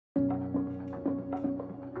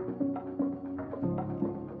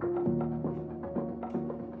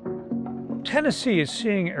Tennessee is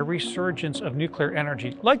seeing a resurgence of nuclear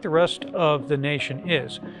energy, like the rest of the nation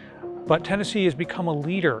is. But Tennessee has become a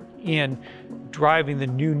leader in driving the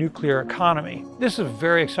new nuclear economy. This is a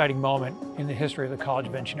very exciting moment in the history of the College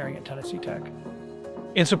of Engineering at Tennessee Tech.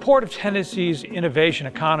 In support of Tennessee's innovation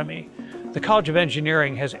economy, the College of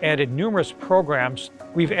Engineering has added numerous programs.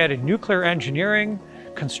 We've added nuclear engineering,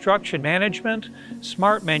 construction management,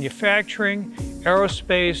 smart manufacturing,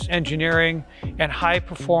 aerospace engineering, and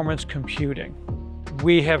high-performance computing.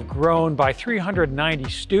 We have grown by 390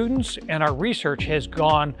 students, and our research has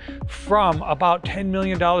gone from about $10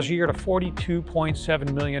 million a year to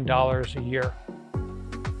 $42.7 million a year.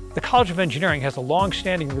 The College of Engineering has a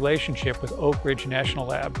long-standing relationship with Oak Ridge National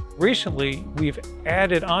Lab. Recently, we've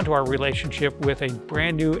added onto our relationship with a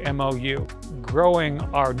brand new MOU, growing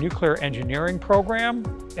our nuclear engineering program,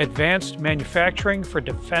 advanced manufacturing for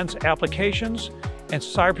defense applications, and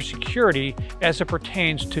cybersecurity as it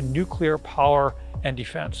pertains to nuclear power and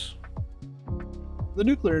defense. The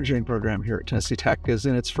nuclear engineering program here at Tennessee Tech is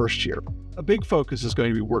in its first year. A big focus is going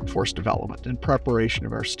to be workforce development and preparation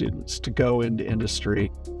of our students to go into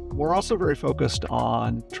industry. We're also very focused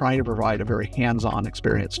on trying to provide a very hands-on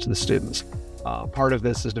experience to the students. Part of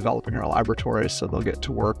this is developing our laboratories so they'll get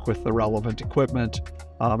to work with the relevant equipment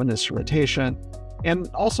and instrumentation. And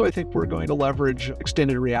also, I think we're going to leverage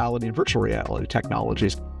extended reality and virtual reality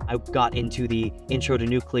technologies. I got into the Intro to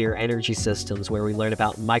Nuclear Energy Systems, where we learn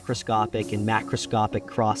about microscopic and macroscopic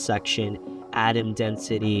cross-section, atom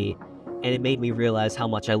density, and it made me realize how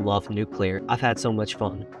much I love nuclear. I've had so much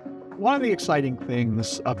fun. One of the exciting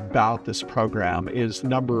things about this program is the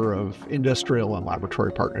number of industrial and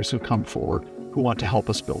laboratory partners who come forward who want to help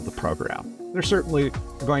us build the program. There's certainly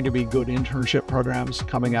going to be good internship programs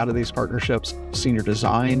coming out of these partnerships, senior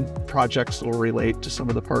design projects that will relate to some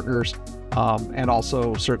of the partners, and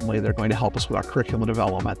also certainly they're going to help us with our curriculum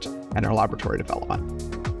development and our laboratory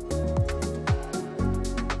development.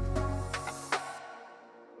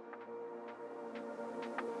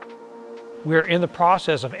 We're in the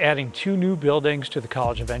process of adding 2 new buildings to the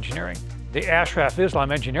College of Engineering. The Ashraf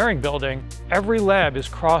Islam Engineering Building, every lab is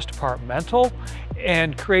cross-departmental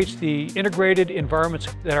and creates the integrated environments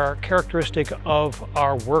that are characteristic of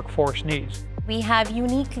our workforce needs. We have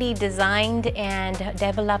uniquely designed and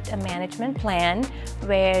developed a management plan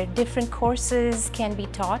where different courses can be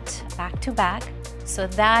taught back to back. So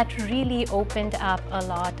that really opened up a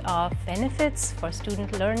lot of benefits for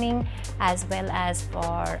student learning as well as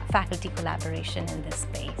for faculty collaboration in this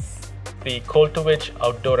space. The Coal-to-Witch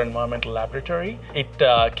Outdoor Environmental Laboratory,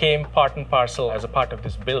 it came part and parcel as a part of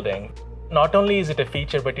this building. Not only is it a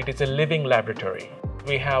feature, but it is a living laboratory.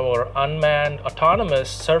 We have our unmanned autonomous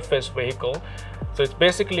surface vehicle. So it's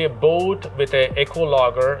basically a boat with an echo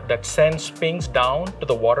logger that sends pings down to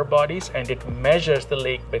the water bodies and it measures the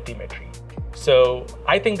lake bathymetry. So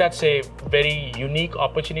I think that's a very unique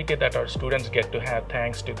opportunity that our students get to have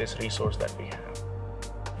thanks to this resource that we have.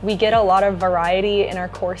 We get a lot of variety in our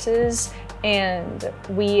courses and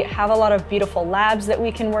we have a lot of beautiful labs that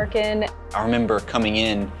we can work in. I remember coming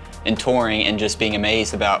in and touring and just being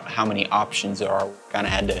amazed about how many options there are. Kind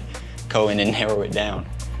of had to go in and narrow it down.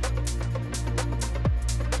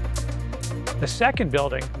 The second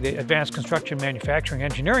building, the Advanced Construction Manufacturing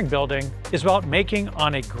Engineering Building, is about making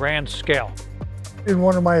on a grand scale. In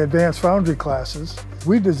one of my advanced foundry classes,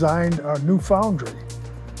 we designed a new foundry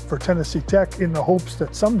for Tennessee Tech in the hopes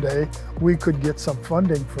that someday we could get some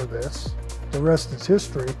funding for this. The rest is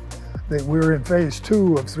history. That we're in phase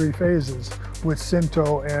 2 of 3 phases with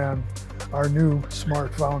Cinto and our new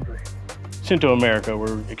smart foundry. Cinto America,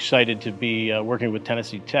 we're excited to be working with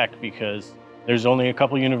Tennessee Tech because there's only a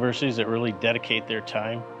couple universities that really dedicate their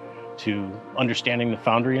time to understanding the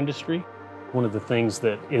foundry industry. One of the things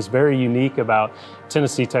that is very unique about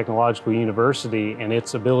Tennessee Technological University and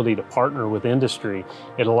its ability to partner with industry,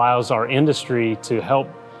 it allows our industry to help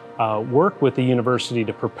work with the university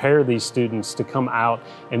to prepare these students to come out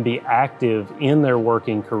and be active in their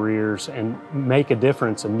working careers and make a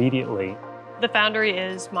difference immediately. The foundry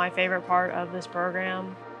is my favorite part of this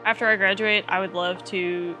program. After I graduate, I would love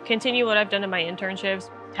to continue what I've done in my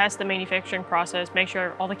internships, test the manufacturing process, make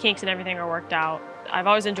sure all the kinks and everything are worked out. I've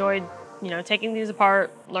always enjoyed, taking these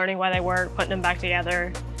apart, learning why they work, putting them back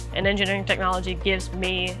together, and engineering technology gives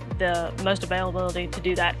me the most availability to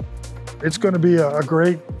do that. It's going to be a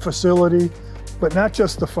great facility, but not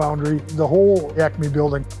just the foundry, the whole Acme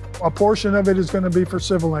building. A portion of it is going to be for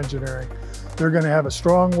civil engineering. They're going to have a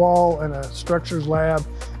strong wall and a structures lab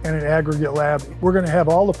and an aggregate lab. We're going to have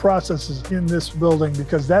all the processes in this building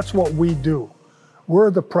because that's what we do.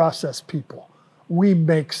 We're the process people. We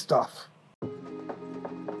make stuff.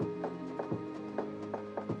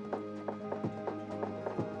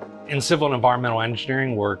 In civil and environmental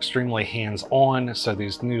engineering, we're extremely hands-on, so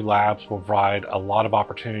these new labs will provide a lot of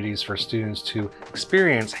opportunities for students to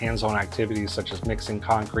experience hands-on activities such as mixing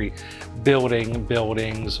concrete, building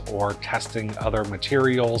buildings, or testing other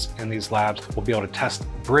materials. In these labs, we'll be able to test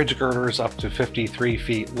bridge girders up to 53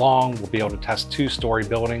 feet long. We'll be able to test two-story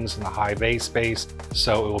buildings in the high bay space,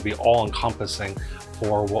 so it will be all-encompassing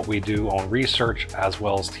for what we do on research as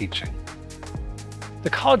well as teaching. The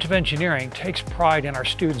College of Engineering takes pride in our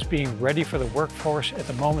students being ready for the workforce at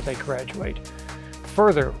the moment they graduate.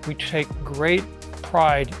 Further, we take great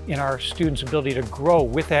pride in our students' ability to grow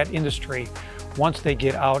with that industry once they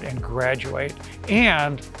get out and graduate.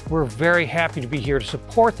 And we're very happy to be here to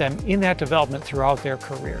support them in that development throughout their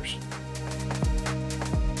careers.